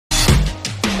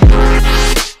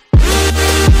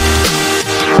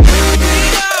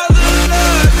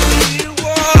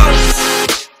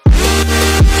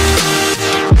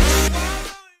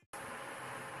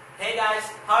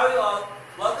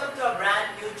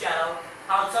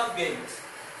games.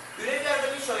 Today we are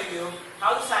going to be showing you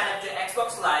how to sign up to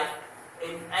Xbox Live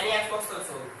in any Xbox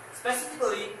console.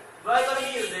 Specifically, we are going to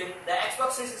be using the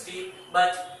Xbox 360,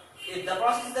 but the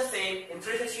process is the same in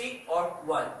 360 or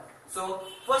 1. So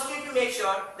first you need to make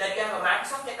sure that you have a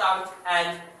Microsoft account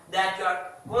and that your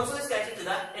console is connected to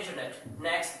the internet.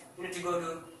 Next, you need to go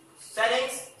to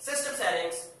Settings, System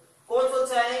Settings, Console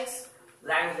Settings,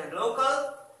 Language and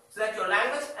Local. Select your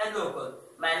language and local.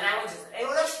 My language is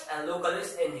English and local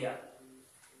is India.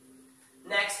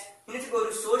 Next, you need to go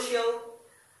to Social,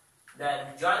 then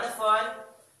Join the Fun,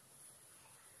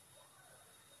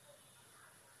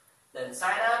 then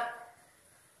Sign Up,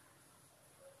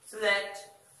 select,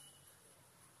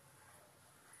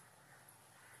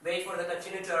 wait for the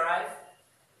Continue to arrive,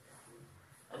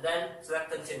 and then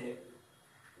select Continue.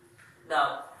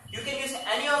 Now, you can use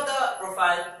any of the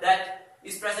profile that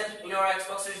is present in your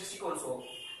Xbox 360 console.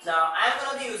 Now, I am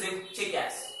going to be using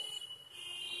Chick-ass.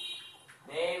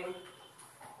 Name,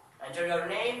 enter your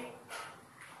name.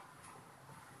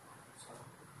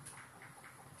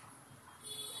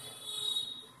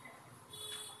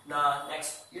 Now,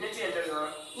 next, you need to enter your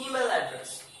email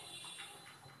address.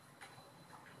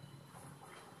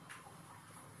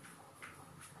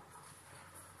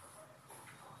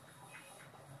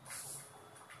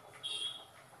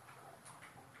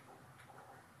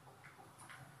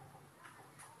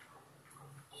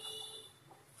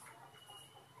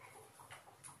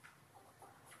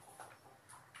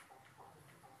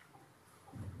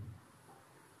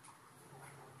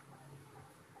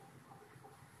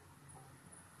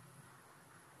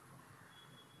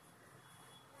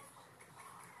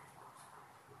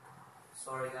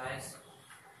 Sorry guys,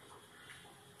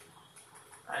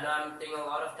 I know I'm taking a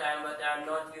lot of time, but I'm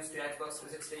not used to Xbox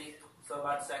 360, so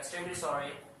I'm extremely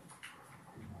sorry.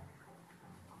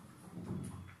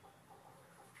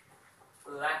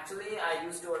 Well, actually I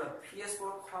used to own a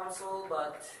PS4 console,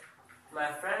 but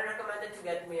my friend recommended to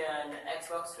get me an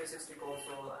Xbox 360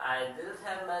 console. I didn't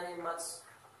have much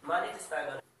money to spend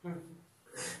on it.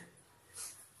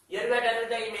 Here we are done with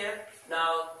the email.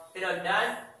 Now hit on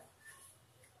done.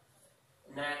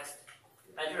 Next,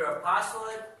 enter your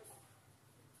password.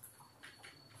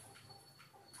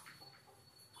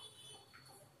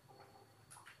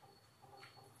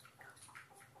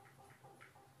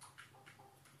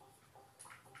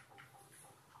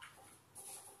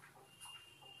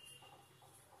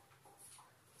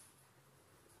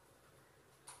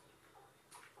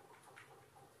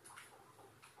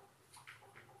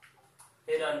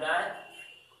 Hit on done.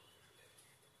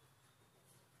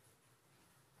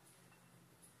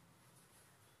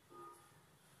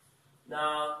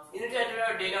 Now, you need to enter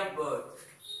your date of birth.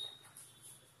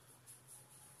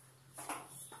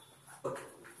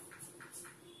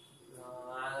 Now,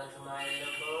 I'll enter my date of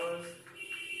birth.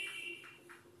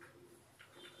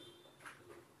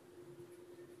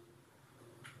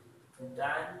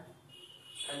 Done.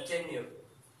 Continue.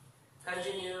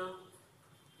 Continue.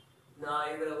 Now,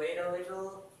 you're going to wait a little.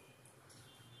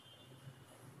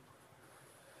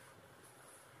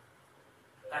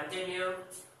 Continue.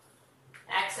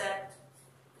 Accept.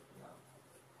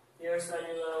 Here's when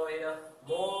you're going to wait a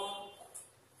more.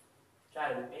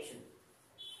 Try to be patient.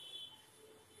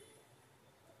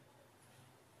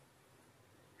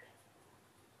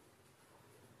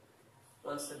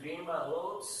 Once the green bar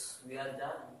loads, we are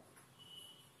done.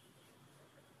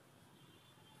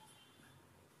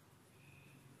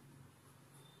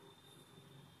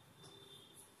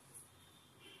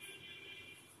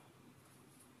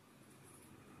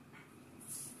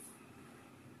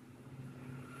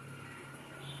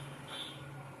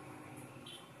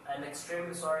 I'm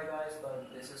extremely sorry guys,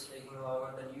 but this is taking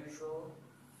longer than usual.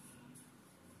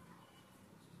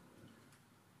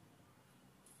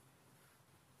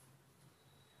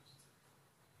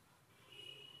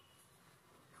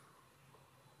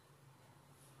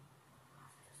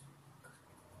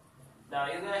 Now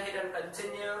you're gonna hit on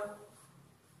continue.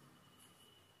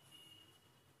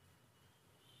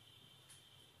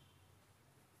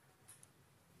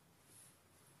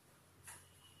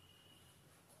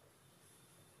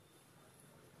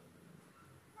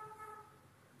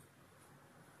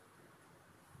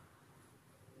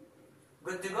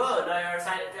 Good to go. Now you are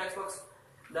signed into Xbox.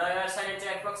 Now you are signed into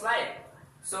Xbox Live.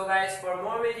 So guys, for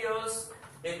more videos,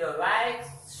 hit the like,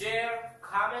 share,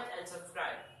 comment, and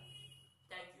subscribe.